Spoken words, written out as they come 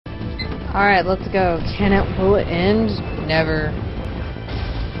Alright, let's go. Will it end? Never.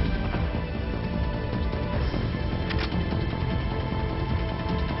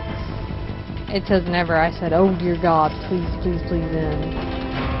 It says never. I said, oh dear God, please, please, please end.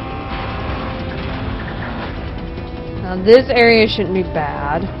 Now this area shouldn't be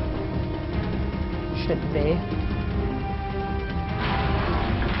bad. Shouldn't be.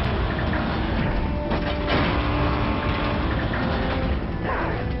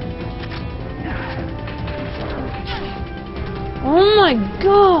 Oh my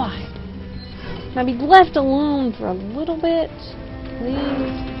God! Can I be left alone for a little bit?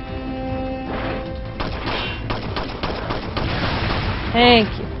 Please? Thank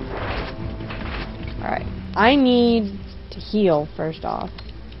you. Alright. I need to heal, first off.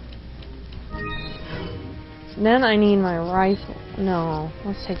 Then I need my rifle. No.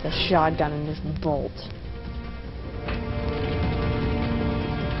 Let's take the shotgun and just bolt.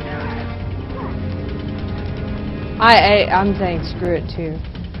 I'm saying screw it too.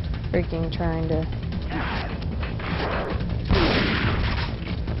 Freaking trying to...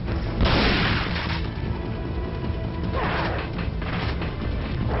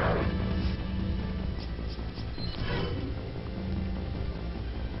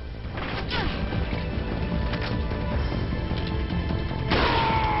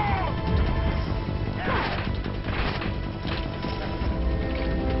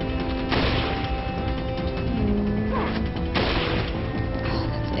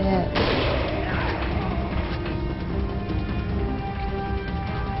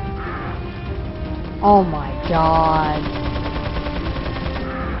 Oh my God.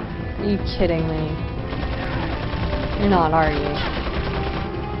 Are you kidding me? You're not, are you?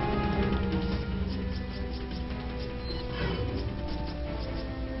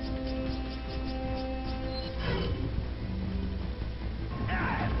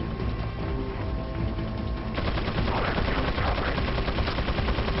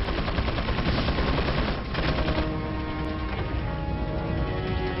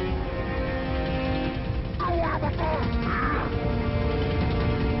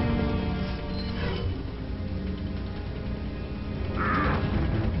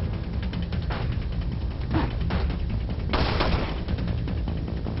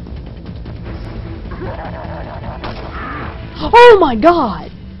 Oh my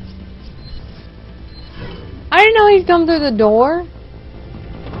God! I didn't know he'd come through the door.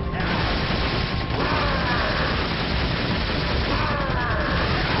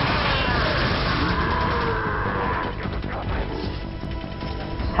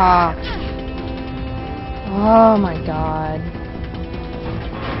 Ha. Oh my God.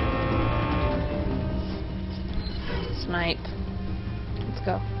 Snipe. Let's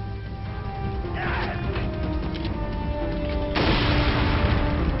go.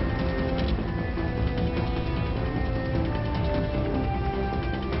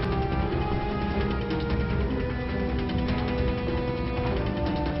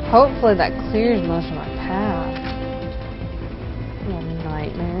 Hopefully that clears most of my path. What a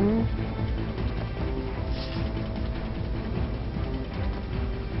nightmare.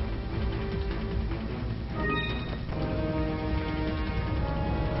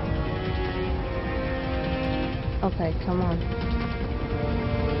 Okay, come on.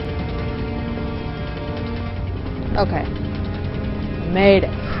 Okay. Made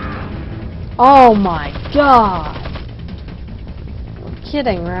it. Oh my God!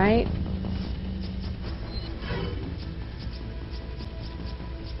 Kidding, right?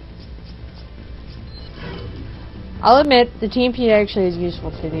 I'll admit, the TMP actually is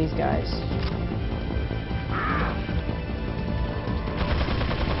useful to these guys.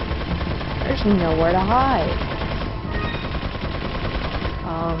 There's nowhere to hide.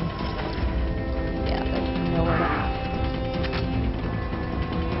 Yeah, there's nowhere to hide.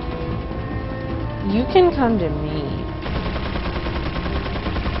 You can come to me.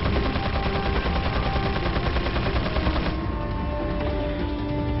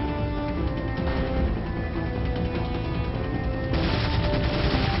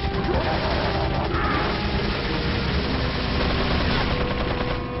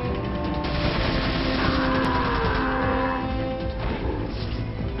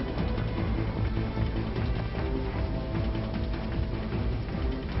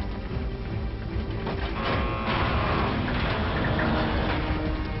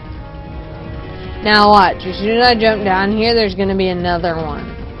 Now watch, as soon as I jump down here, there's gonna be another one.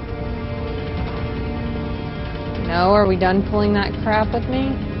 No, are we done pulling that crap with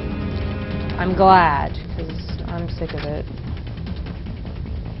me? I'm glad, because I'm sick of it.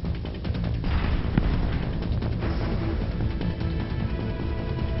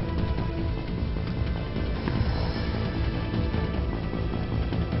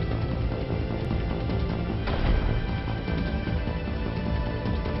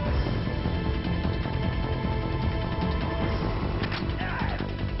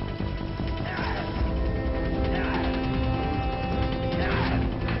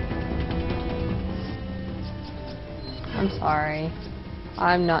 sorry.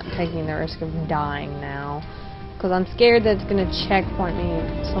 I'm not taking the risk of dying now. Because I'm scared that it's going to checkpoint me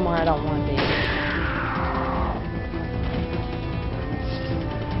somewhere I don't want to be.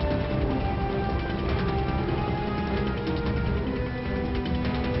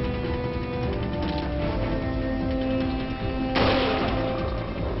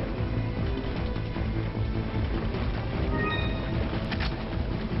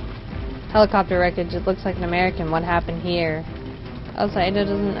 Helicopter wreckage. It looks like an American. What happened here? Oh, so Ada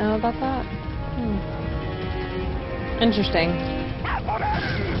doesn't know about that? Interesting.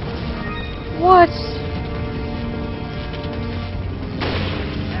 What?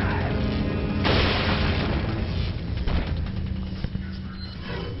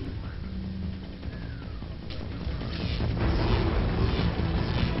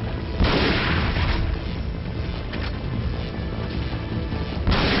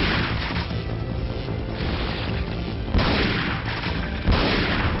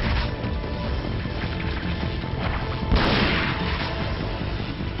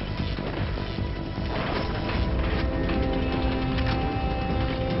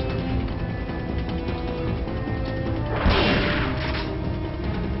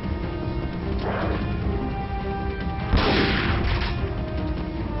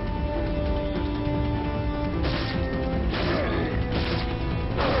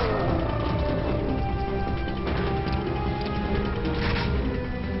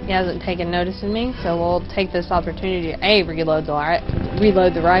 He hasn't taken notice of me, so we'll take this opportunity to A, reload the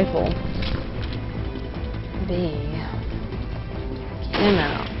rifle. B, get him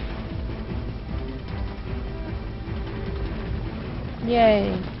out.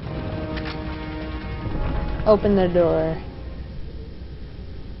 Yay. Open the door.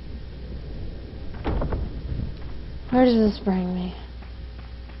 Where does this bring me?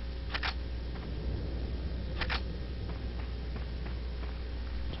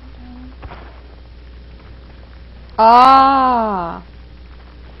 Ah!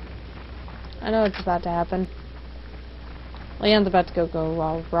 I know what's about to happen. Leon's about to go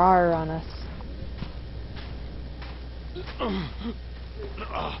raw on us.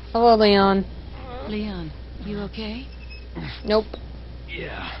 Hello, Leon. Leon, you okay? Nope.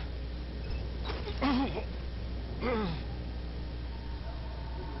 Yeah.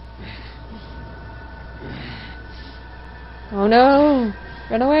 Oh no!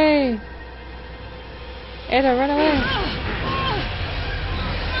 Run away! Ada, run away!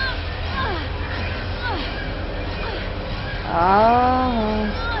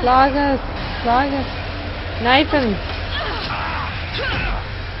 Ah! Flag us! Flag us! Knife him!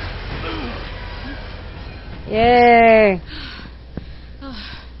 Yay!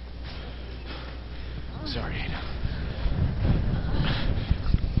 Sorry, Ada.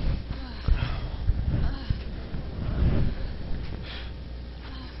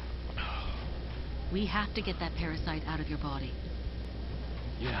 We have to get that parasite out of your body.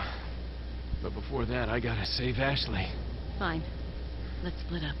 Yeah. But before that, I gotta save Ashley. Fine. Let's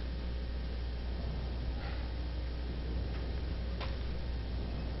split up.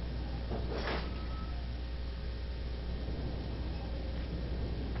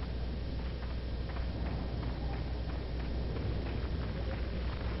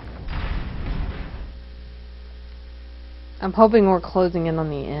 I'm hoping we're closing in on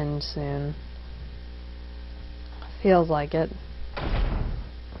the end soon. Feels like it.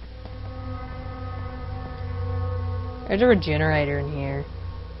 There's a regenerator in here.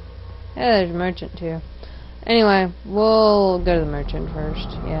 Yeah, there's a merchant too. Anyway, we'll go to the merchant first,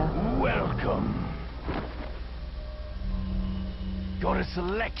 yeah. Welcome. Got a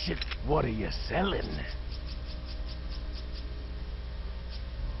selection. What are you selling?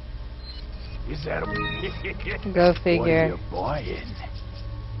 Is that a... Go figure. What are you buying?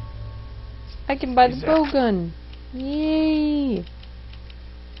 I can buy the bow gun. Yay!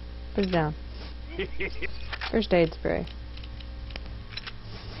 Put it down. First aid spray.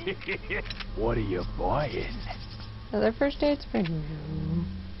 What are you buying? Another first aid spray.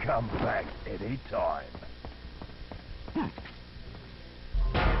 Come back any time.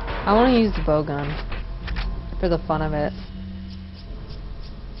 I want to use the bow gun for the fun of it.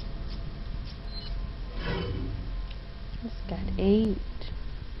 This got 8.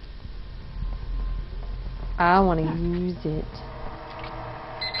 I want to use it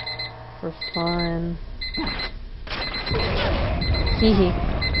for fun. Hee hee.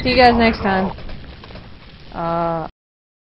 See you guys next time.